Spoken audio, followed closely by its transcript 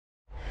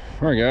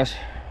All right, guys,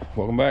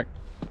 welcome back.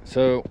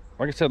 So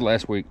like I said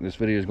last week, this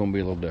video is going to be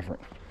a little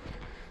different.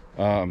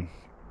 I've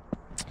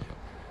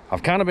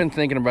kind of been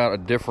thinking about a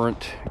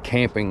different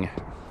camping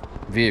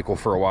vehicle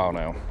for a while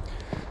now.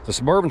 The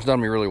Suburban's done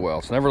me really well.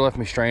 It's never left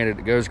me stranded.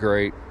 It goes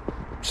great,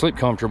 sleep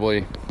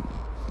comfortably,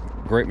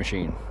 great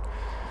machine.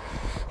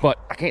 But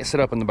I can't sit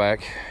up in the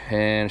back,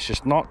 and it's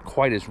just not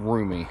quite as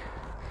roomy.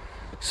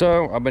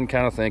 So I've been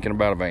kind of thinking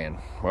about a van.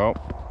 Well,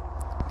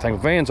 the thing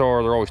with vans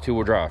are, they're always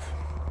two-wheel drive.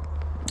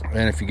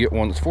 And if you get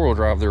one that's four-wheel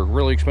drive, they're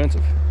really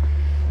expensive.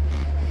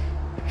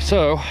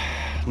 So,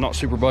 not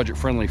super budget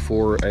friendly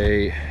for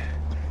a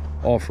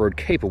off-road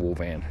capable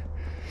van.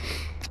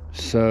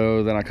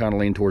 So then I kind of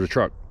lean towards a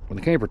truck with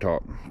a camper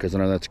top, because I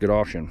know that's a good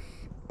option.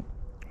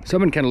 So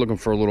I've been kind of looking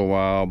for a little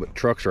while, but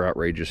trucks are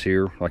outrageous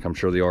here, like I'm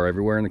sure they are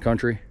everywhere in the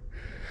country.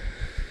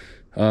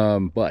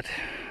 But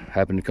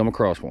happened to come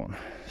across one.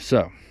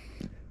 So,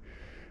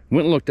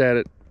 went and looked at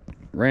it,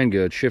 ran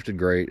good, shifted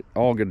great,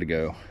 all good to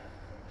go.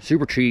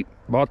 Super cheap,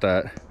 bought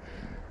that,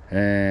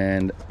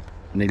 and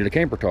needed a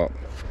camper top.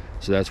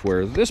 So that's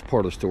where this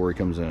part of the story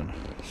comes in.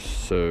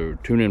 So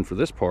tune in for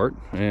this part,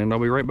 and I'll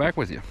be right back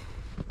with you.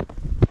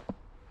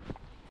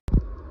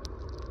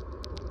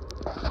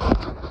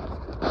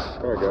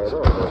 All right, guys, I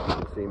don't know if you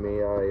can see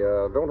me.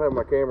 I don't have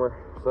my camera,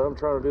 so I'm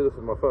trying to do this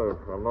with my phone.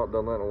 I've not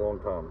done that in a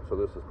long time, so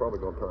this is probably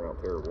going to turn out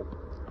terrible.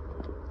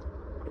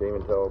 Can't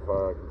even tell if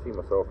I can see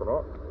myself or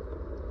not.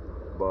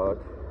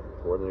 But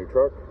we're in the new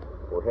truck.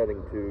 We're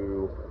heading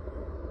to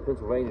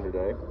Pennsylvania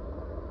today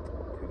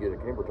to get a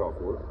camper top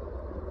for it.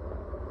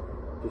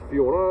 Just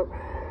fueling up,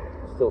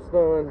 still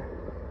snowing.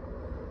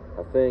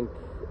 I think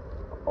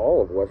all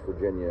of West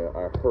Virginia,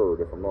 I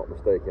heard, if I'm not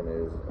mistaken,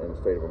 is in a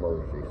state of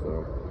emergency.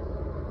 So,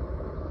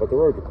 but the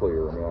roads are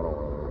clear. I mean, I don't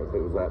know if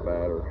it was that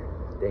bad or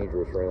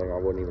dangerous or anything. I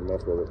wouldn't even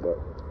mess with it, but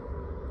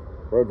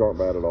roads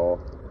aren't bad at all.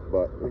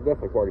 But there's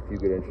definitely quite a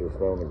few good inches of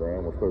snow on the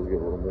ground. We're supposed to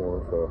get a little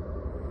more, so.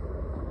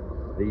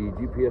 The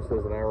GPS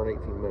says an hour and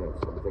 18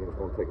 minutes. I'm thinking it's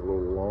going to take a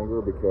little longer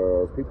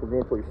because people are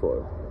going pretty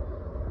slow.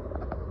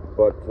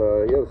 But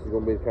yeah, this is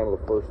going to be kind of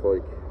the first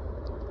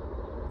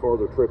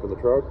farther trip in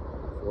the truck.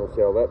 So we'll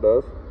see how that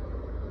does.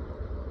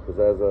 Because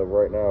as of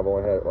right now, I've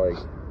only had like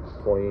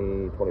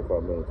 20,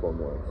 25 minutes one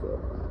way. So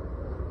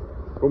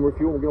when we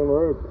refuel and get on the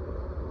road.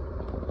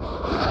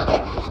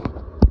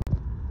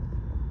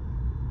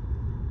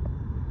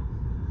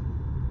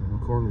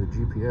 According to the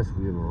GPS,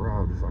 we have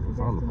arrived if I can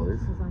find the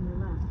place.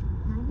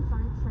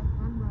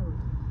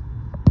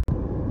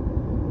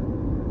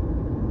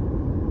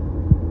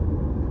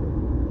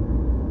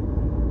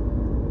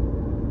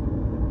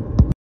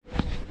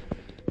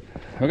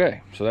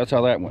 Okay, so that's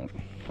how that went.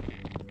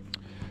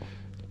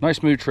 Nice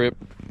smooth trip.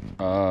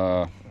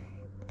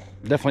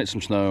 Definitely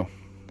some snow.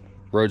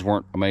 Roads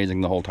weren't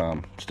amazing the whole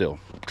time. Still,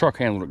 truck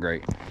handled it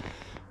great.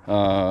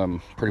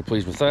 Pretty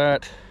pleased with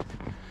that.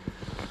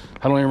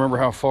 I don't even remember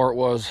how far it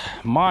was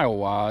mile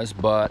wise,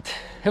 but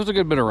it was a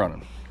good bit of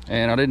running,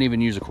 and I didn't even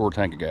use a quart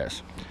tank of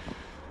gas.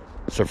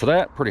 So for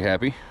that, pretty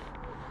happy.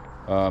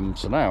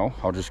 So now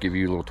I'll just give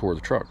you a little tour of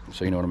the truck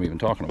so you know what I'm even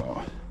talking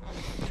about.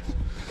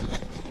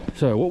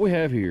 So what we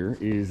have here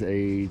is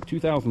a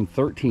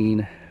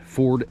 2013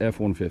 Ford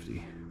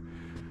F-150.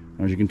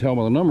 As you can tell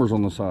by the numbers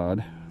on the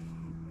side,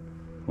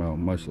 well,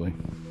 mostly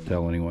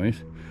tell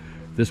anyways,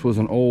 this was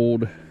an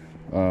old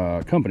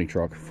company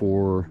truck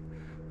for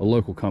a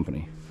local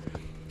company.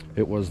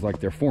 It was like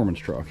their foreman's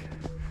truck.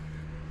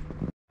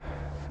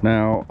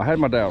 Now, I had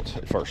my doubts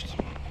at first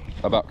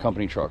about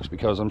company trucks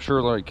because I'm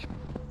sure, like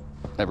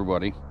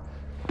everybody,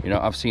 you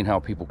know, I've seen how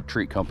people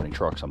treat company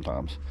trucks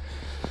sometimes.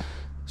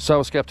 So I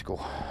was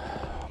skeptical.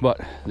 But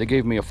they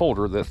gave me a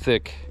folder that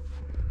thick,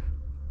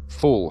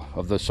 full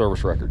of the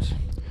service records.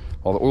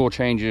 All the oil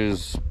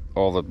changes,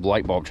 all the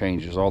light bulb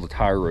changes, all the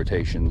tire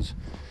rotations,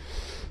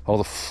 all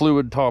the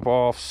fluid top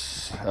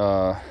offs.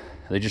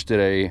 They just did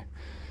a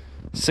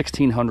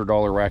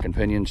 $1,600 rack and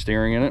pinion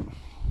steering in it.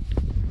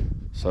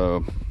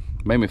 So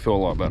made me feel a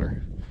lot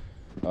better.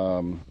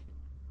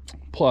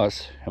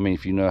 Plus, I mean,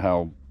 if you know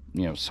how,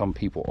 you know, some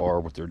people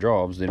are with their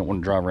jobs, they don't want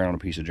to drive around a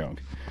piece of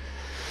junk.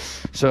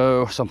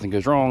 So something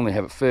goes wrong, they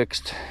have it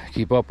fixed,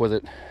 keep up with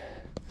it.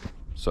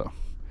 So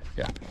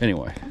yeah,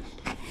 anyway,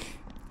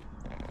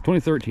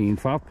 2013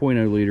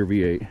 5.0 liter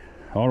V8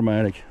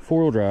 automatic,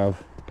 four-wheel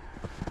drive.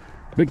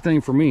 Big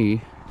thing for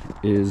me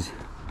is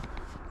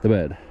the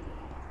bed,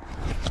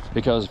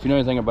 because if you know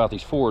anything about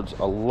these Fords,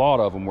 a lot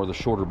of them were the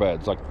shorter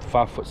beds, like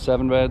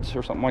 5'7" beds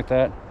or something like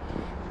that.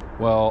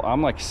 Well,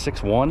 I'm like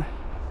 6'1".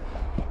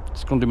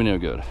 It's gonna do me no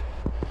good.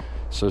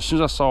 So as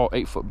soon as I saw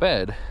 8-foot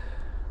bed,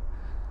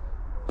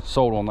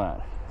 sold on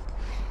that.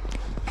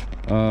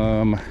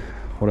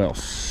 What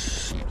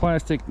else?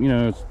 Plastic, you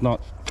know, it's not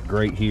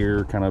great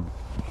here, kind of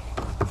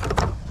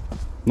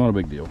not a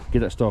big deal. Get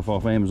that stuff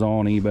off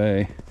Amazon,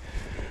 eBay.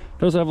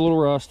 Does have a little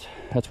rust.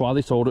 That's why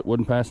they sold it.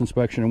 Wouldn't pass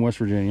inspection in West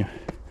Virginia,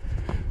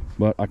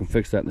 but I can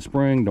fix that in the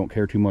spring. Don't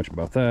care too much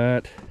about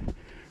that.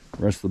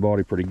 The rest of the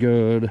body pretty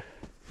good.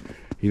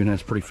 Even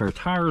has pretty fair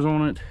tires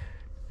on it.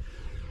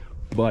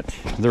 but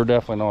they're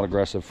definitely not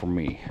aggressive for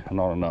me,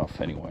 not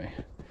enough anyway.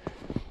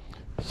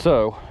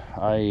 So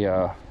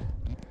I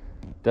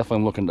definitely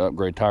am looking to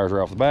upgrade tires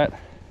right off the bat.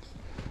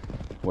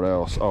 What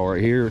else? Oh,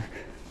 right here,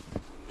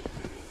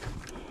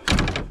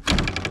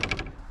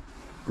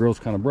 grill's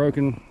kind of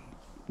broken,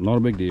 not a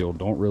big deal,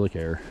 don't really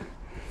care,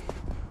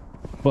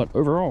 but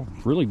overall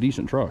really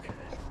decent truck.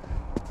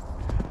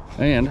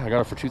 And I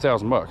got it for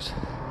 2,000 bucks.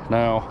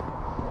 Now,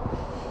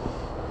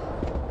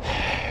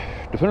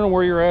 depending on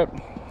where you're at,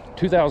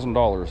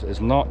 $2,000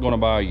 is not going to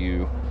buy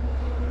you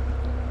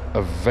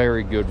a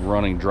very good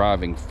running,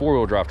 driving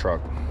four-wheel drive truck,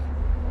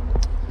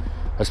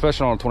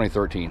 especially on a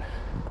 2013.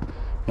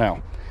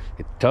 Now,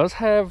 it does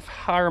have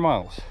higher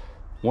miles,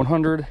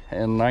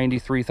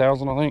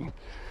 193,000, I think.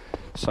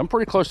 So I'm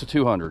pretty close to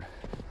 200.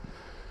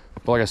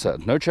 But like I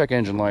said, no check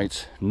engine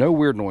lights, no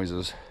weird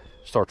noises.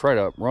 Starts right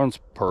up, runs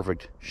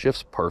perfect,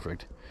 shifts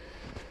perfect.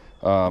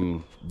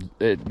 You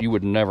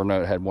would never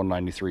know it had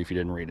 193 if you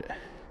didn't read it.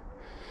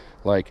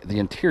 Like, the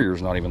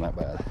interior's not even that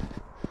bad.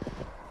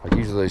 Like,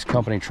 usually these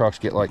company trucks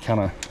get like kind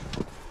of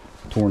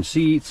torn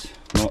seats,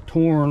 not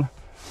torn,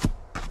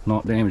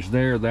 not damaged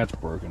there. That's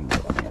broken,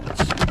 but I mean,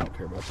 I don't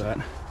care about that.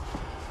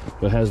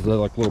 But it has the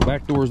like little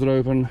back doors that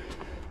open.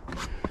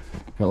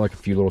 Got like a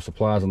few little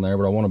supplies in there,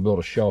 but I want to build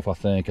a shelf, I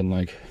think, and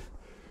like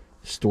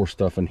store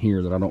stuff in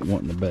here that I don't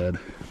want in the bed.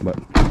 But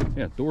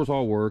yeah, doors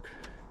all work,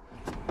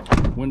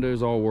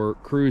 windows all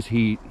work, cruise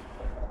heat,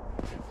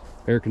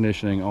 air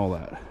conditioning, all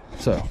that.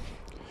 So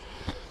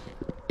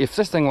if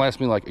this thing lasts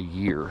me like a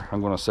year, I'm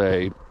going to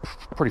say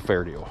pretty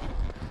fair deal.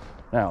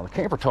 Now, the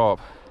camper top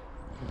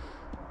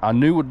I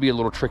knew would be a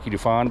little tricky to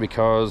find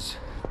because,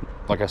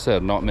 like I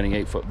said, not many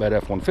 8-foot bed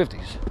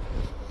F-150s.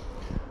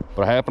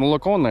 But I happened to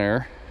look on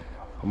there,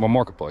 on my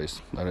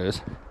marketplace, that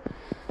is,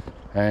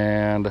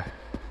 and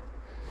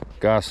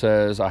guy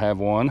says I have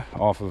one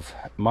off of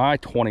my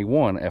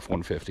 21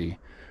 F-150,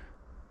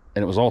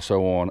 and it was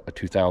also on a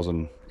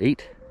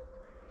 2008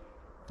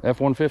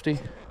 F-150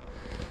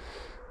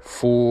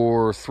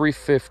 for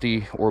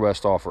 $350 or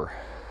best offer.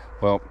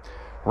 Well,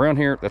 around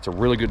here, that's a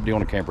really good deal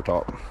on a camper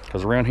top,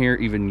 because around here,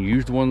 even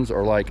used ones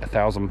are like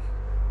 $1,000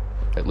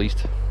 at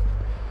least.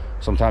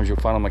 Sometimes you'll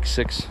find them like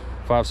 $500,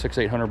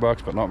 $600,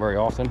 $800, but not very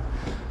often.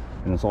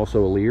 And it's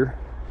also a Lear,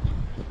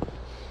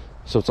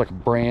 so it's like a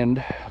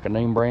brand, like a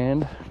name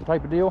brand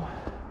type of deal.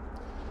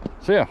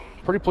 So yeah,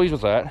 pretty pleased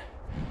with that.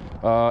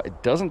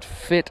 It doesn't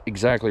fit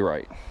exactly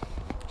right,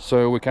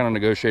 so we kind of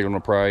negotiated on the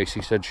price.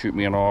 He said shoot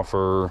me an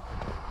offer,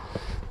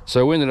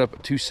 so we ended up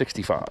at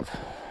 $265.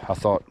 I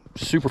thought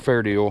super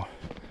fair deal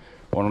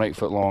on an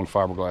 8-foot long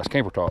fiberglass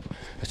camper top,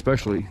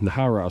 especially the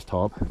high-rise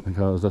top,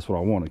 because that's what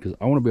I wanted, because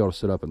I want to be able to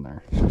sit up in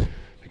there,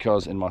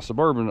 because in my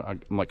Suburban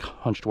I'm like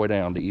hunched way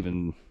down to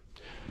even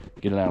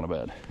get it out of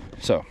bed.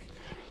 So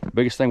the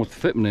biggest thing with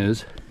the fitment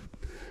is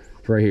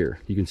right here.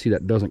 You can see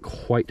that doesn't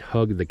quite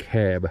hug the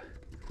cab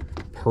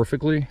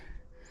perfectly.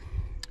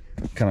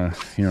 Kind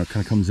of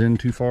comes in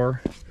too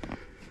far.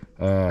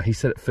 He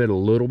said it fit a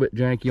little bit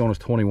janky on his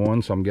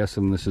 21, so I'm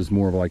guessing this is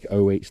more of like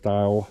 08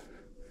 style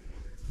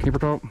camper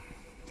top,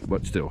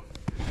 but still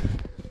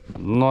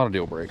not a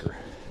deal breaker.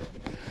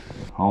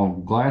 All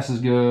glass is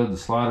good, the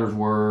sliders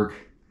work.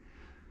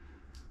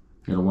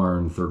 Got a wire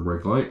in the third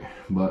brake light,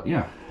 but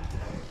yeah,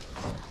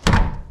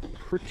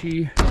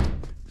 pretty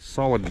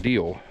solid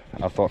deal,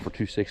 I thought, for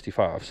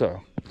 $265.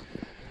 So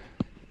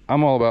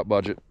I'm all about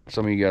budget.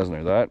 Some of you guys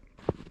know that.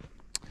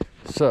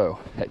 So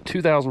at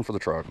 $2,000 for the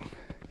truck,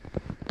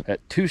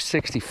 at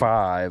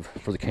 $265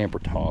 for the camper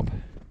top,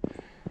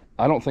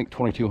 I don't think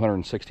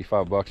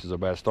 $2,265 is a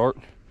bad start,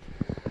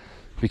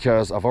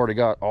 because I've already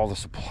got all the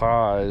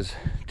supplies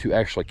to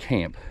actually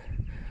camp.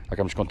 Like,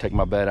 I'm just going to take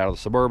my bed out of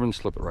the Suburban,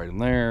 slip it right in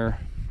there.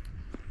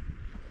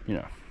 You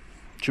know,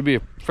 should be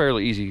a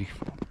fairly easy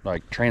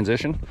like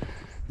transition.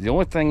 The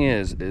only thing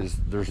is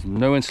there's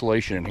no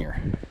insulation in here.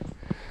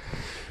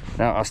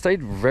 Now, I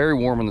stayed very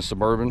warm in the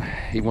Suburban,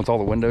 even with all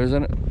the windows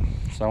in it,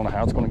 so I don't know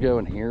how it's going to go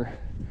in here.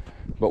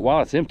 But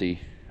while it's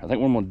empty, I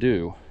think what I'm going to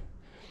do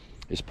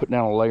is put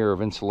down a layer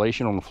of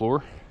insulation on the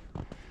floor,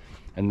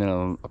 and then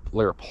a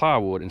layer of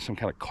plywood and some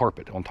kind of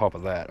carpet on top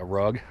of that, a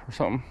rug or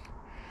something.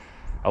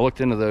 I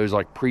looked into those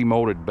like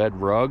pre-molded bed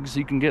rugs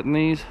you can get in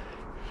these.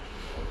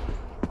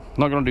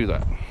 Not going to do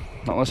that,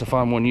 not unless I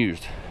find one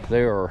used.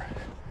 They are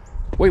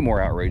way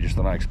more outrageous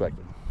than I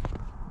expected.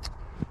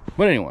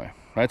 But anyway,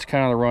 that's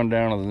kind of the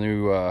rundown of the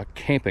new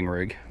camping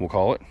rig, we'll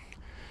call it.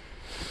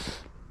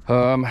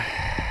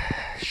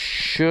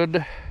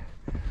 Should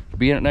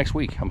be in it next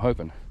week, I'm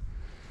hoping.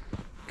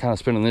 Kind of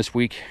spending this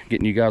week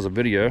getting you guys a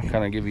video,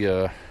 kind of give you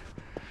a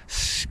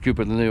scoop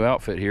of the new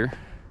outfit here,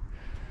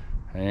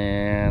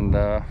 and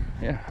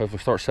yeah,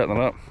 hopefully start setting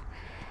it up.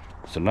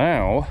 So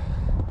now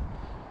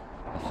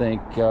I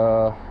think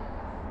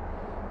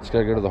just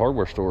gotta go to the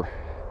hardware store.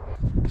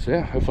 So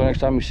yeah, hopefully next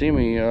time you see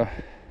me, we're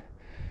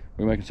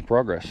making some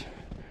progress.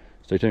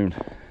 Stay tuned.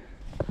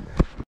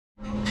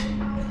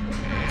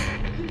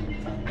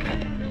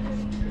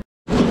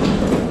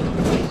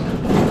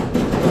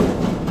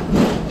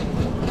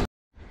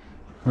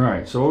 All right,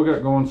 right, so what we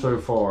got going so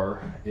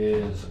far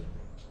is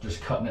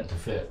just cutting it to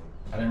fit.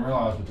 I didn't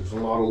realize that there's a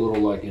lot of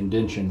little like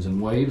indentions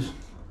and waves,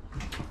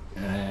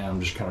 and I'm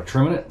just kind of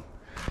trimming it,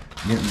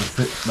 getting it to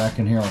fit back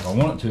in here like I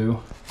want it to.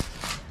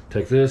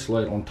 Take this,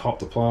 lay it on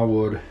top of the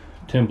plywood,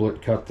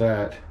 template, cut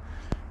that,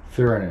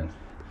 fit right in.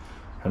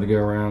 Had to go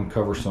around,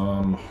 cover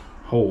some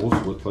holes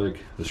with like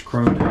this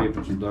chrome tape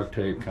and some duct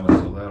tape, kind of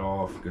seal that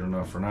off. Good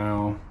enough for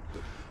now.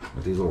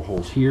 Got these little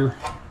holes here.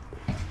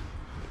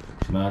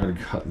 So now I gotta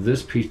cut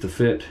this piece to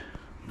fit,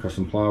 cut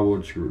some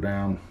plywood, screw it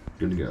down,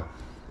 good to go.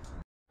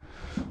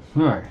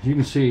 All right, as you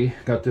can see,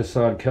 got this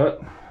side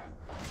cut,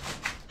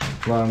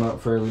 lined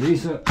up fairly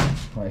decent,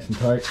 nice and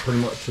tight, pretty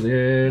much to the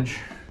edge.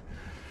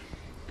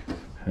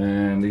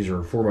 And these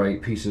are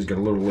 4x8 pieces, got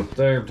a little lip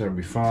there, but that'll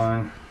be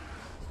fine.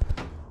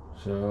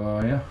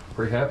 So yeah,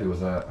 pretty happy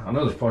with that. I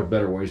know there's probably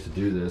better ways to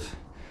do this.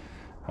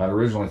 I'd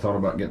originally thought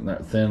about getting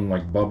that thin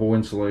like bubble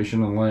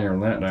insulation and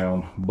layering that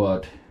down,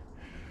 but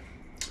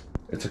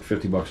it's like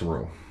 50 bucks a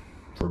roll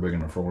for a big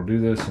enough roll to do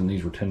this, and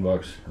these were 10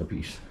 bucks a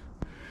piece.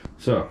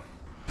 So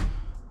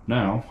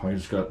now I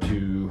just got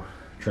to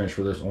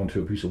transfer this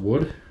onto a piece of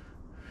wood,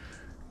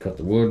 cut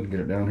the wood,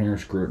 get it down here,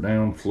 screw it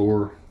down,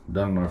 floor,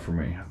 done enough for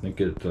me. I think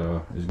it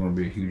is going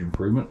to be a huge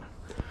improvement,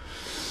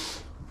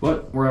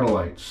 but we're out of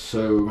lights,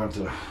 so we're going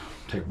to have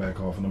to take it back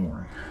off in the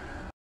morning.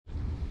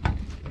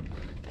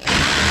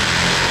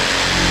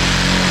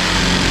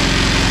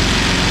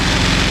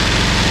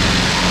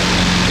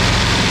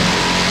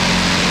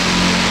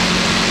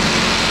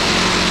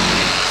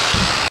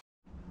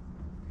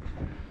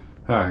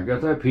 Alright,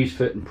 got that piece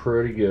fitting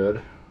pretty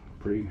good.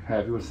 Pretty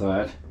happy with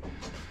that.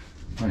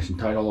 Nice and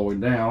tight all the way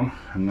down.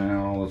 And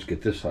now let's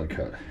get this side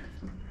cut.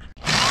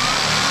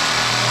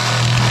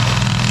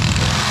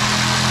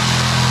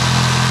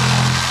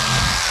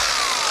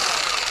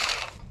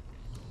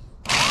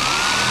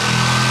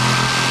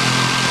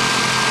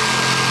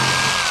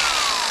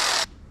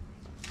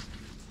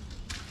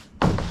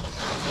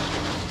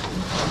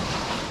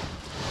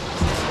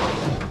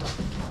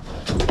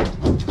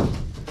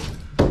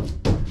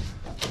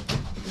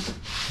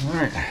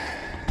 Alright.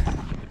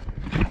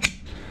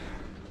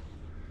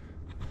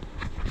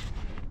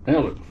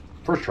 Nailed it.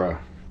 First try.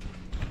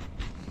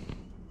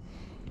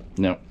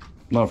 No,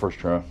 not a first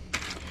try.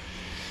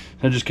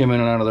 I just came in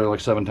and out of there like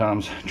 7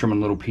 times,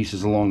 trimming little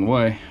pieces along the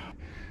way.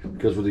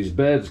 Because where these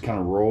beds kind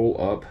of roll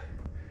up,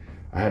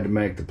 I had to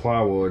make the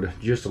plywood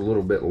just a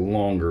little bit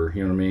longer,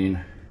 you know what I mean?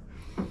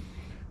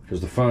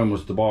 Because the foam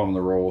was at the bottom of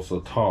the roll, so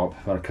the top,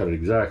 if I'd have cut it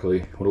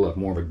exactly, would have left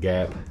more of a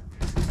gap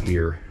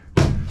here.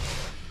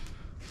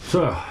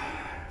 So,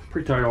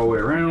 pretty tight all the way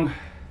around. I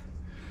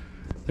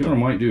think what I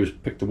might do is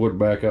pick the wood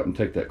back up and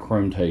take that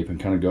chrome tape and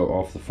kind of go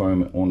off the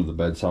foam onto the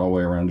bedside all the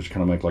way around, just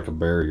kind of make like a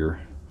barrier,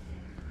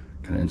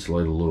 kind of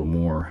insulate a little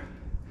more.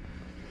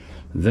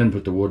 Then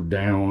put the wood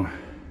down,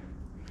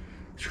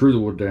 screw the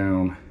wood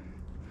down.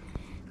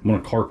 I'm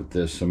gonna carpet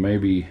this, so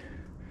maybe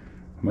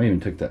I may even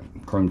take that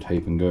chrome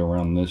tape and go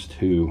around this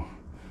too,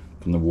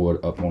 from the wood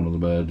up onto the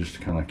bed, just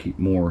to kind of keep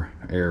more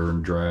air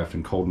and draft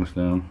and coldness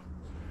down.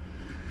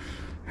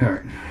 All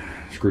right,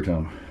 screw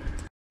time.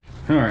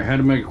 All right, had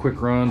to make a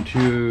quick run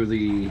to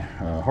the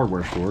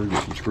hardware store to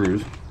get some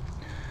screws.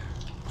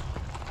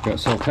 Got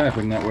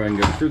self-tapping, that way I can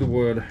go through the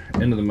wood,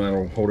 into the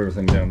metal, hold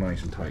everything down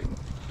nice and tight.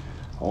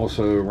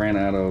 Also ran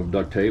out of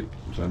duct tape,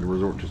 so I had to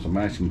resort to some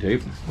masking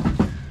tape.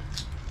 So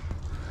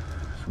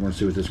we're gonna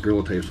see what this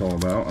Gorilla Tape's all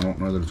about. I don't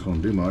know that it's gonna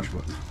do much,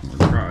 but I'm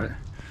gonna try it.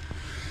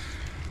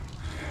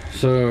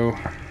 So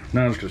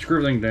now I'm just gonna screw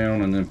everything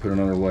down and then put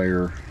another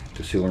layer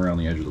to seal around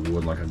the edge of the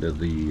wood like I did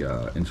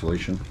the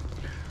insulation.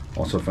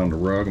 Also found a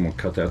rug, I'm gonna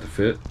cut that to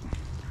fit.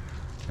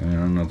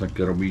 And I think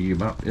that'll be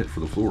about it for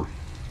the floor.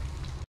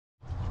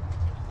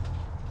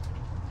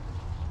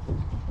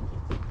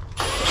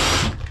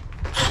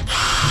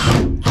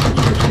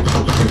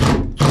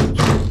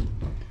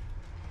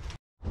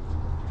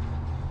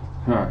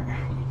 Alright,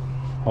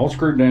 all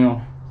screwed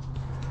down,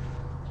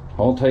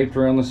 all taped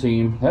around the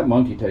seam. That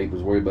monkey tape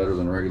is way better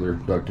than regular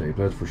duct tape,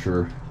 that's for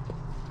sure.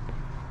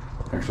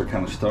 Actually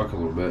kind of stuck a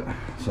little bit.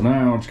 So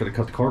now I'm just gonna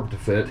cut the carpet to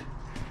fit.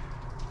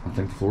 I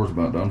think the floor's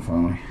about done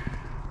finally.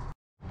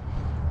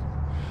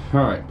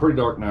 Alright, pretty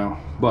dark now,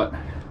 but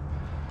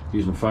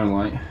using a phone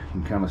light, you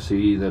can kind of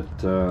see that,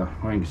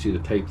 you can see the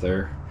tape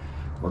there.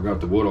 I got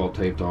the wood all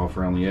taped off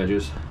around the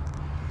edges.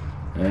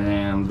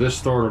 And this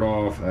started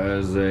off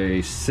as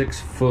a 6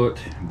 foot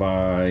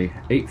by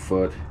 8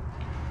 foot,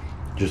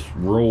 just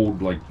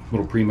rolled like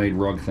little pre-made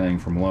rug thing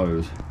from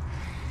Lowe's.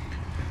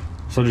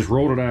 So I just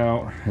rolled it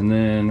out and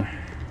then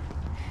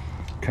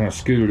kind of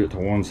scooted it to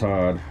one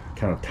side,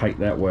 kind of tight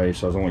that way,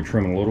 so I was only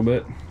trimming a little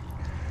bit,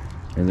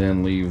 and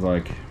then leave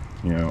like,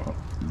 you know,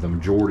 the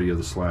majority of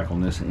the slack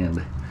on this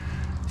end.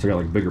 So I got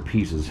like bigger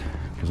pieces,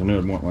 because I knew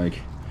I'd want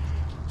like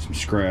some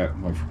scrap,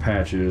 like for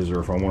patches, or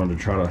if I wanted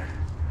to try to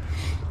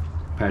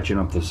patching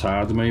up the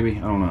sides maybe.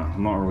 I don't know.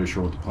 I'm not really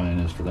sure what the plan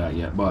is for that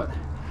yet, but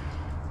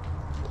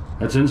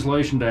that's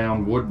insulation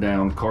down, wood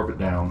down, carpet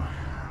down.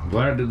 I'm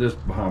glad I did this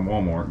behind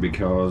Walmart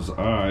because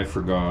I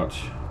forgot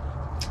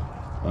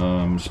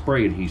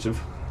spray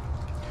adhesive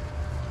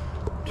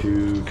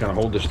to kind of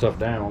hold this stuff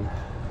down.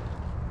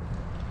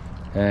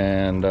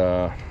 And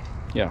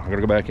yeah, I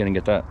gotta go back in and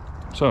get that.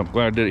 So I'm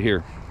glad I did it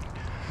here.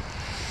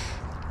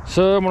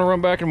 So I'm gonna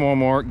run back in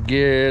Walmart,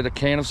 get a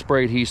can of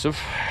spray adhesive,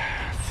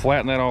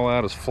 flatten that all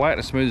out as flat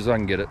and smooth as I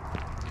can get it,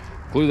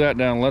 glue that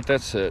down, let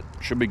that sit.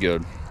 Should be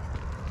good.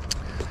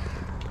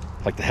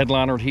 Like the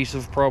headliner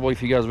adhesive, probably,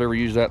 if you guys have ever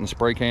used that in the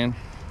spray can.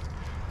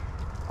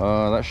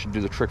 That should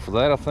do the trick for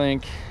that, I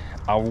think.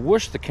 I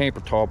wish the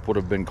camper top would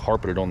have been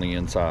carpeted on the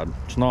inside.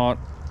 It's not.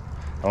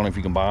 I don't know if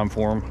you can buy them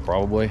for them.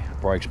 Probably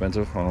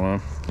expensive. I don't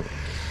know.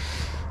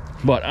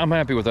 But I'm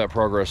happy with that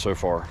progress so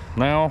far.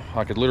 Now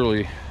I could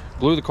literally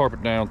glue the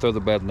carpet down, throw the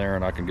bed in there,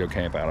 and I can go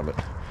camp out of it.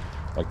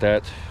 Like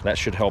that. That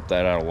should help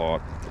that out a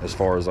lot as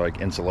far as like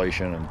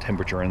insulation and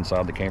temperature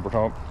inside the camper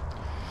top.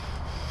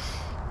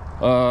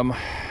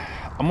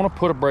 I'm gonna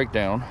put a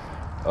breakdown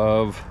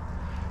of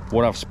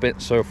what I've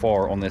spent so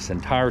far on this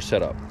entire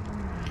setup.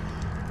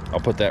 I'll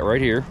put that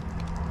right here.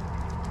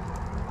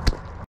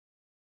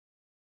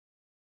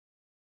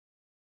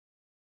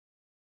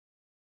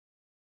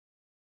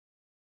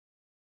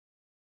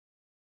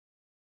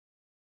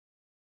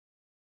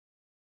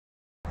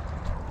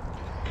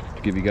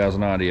 To give you guys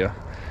an idea.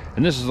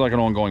 And this is like an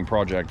ongoing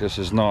project. This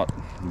is not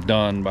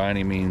done by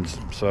any means.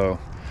 So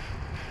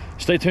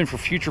stay tuned for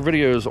future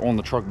videos on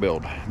the truck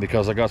build,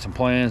 because I got some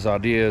plans,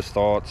 ideas,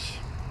 thoughts.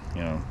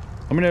 You know,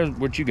 let me know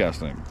what you guys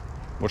think.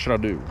 What should I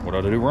do? What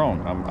did I do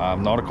wrong?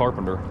 I'm not a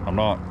carpenter. I'm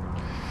not.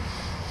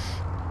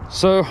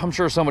 So I'm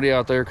sure somebody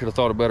out there could have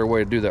thought a better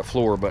way to do that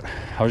floor, but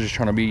I was just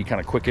trying to be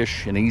kind of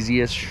quickish and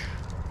easy-ish.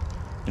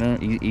 You know,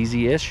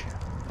 easy-ish.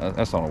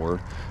 That's not a word.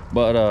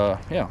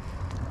 But yeah,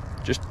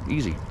 just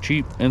easy,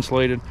 cheap,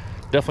 insulated.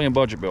 Definitely a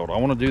budget build. I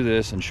want to do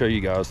this and show you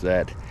guys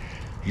that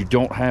you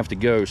don't have to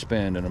go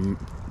spend an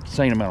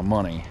insane amount of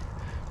money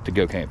to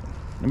go camping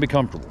and be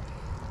comfortable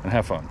and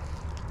have fun,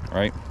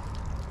 right?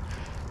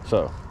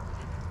 So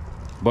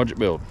budget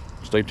build.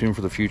 Stay tuned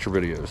for the future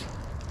videos.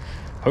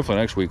 Hopefully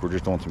next week we're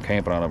just doing some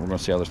camping on it. We're going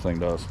to see how this thing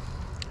does.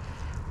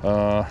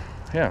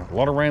 Yeah, a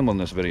lot of rambling in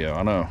this video,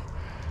 I know,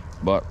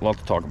 but a lot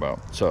to talk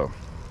about. So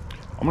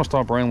I'm going to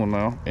stop rambling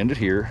now, end it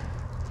here.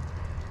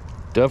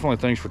 Definitely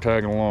thanks for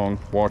tagging along,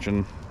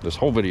 watching this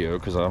whole video,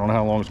 because I don't know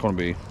how long it's going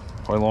to be.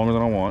 Probably longer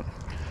than I want.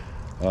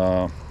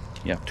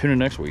 Yeah, tune in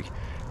next week.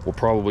 We'll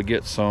probably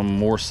get some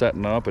more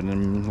setting up, and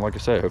then, like I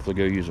said, hopefully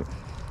go use it.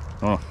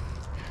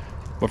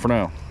 But for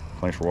now,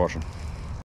 thanks for watching.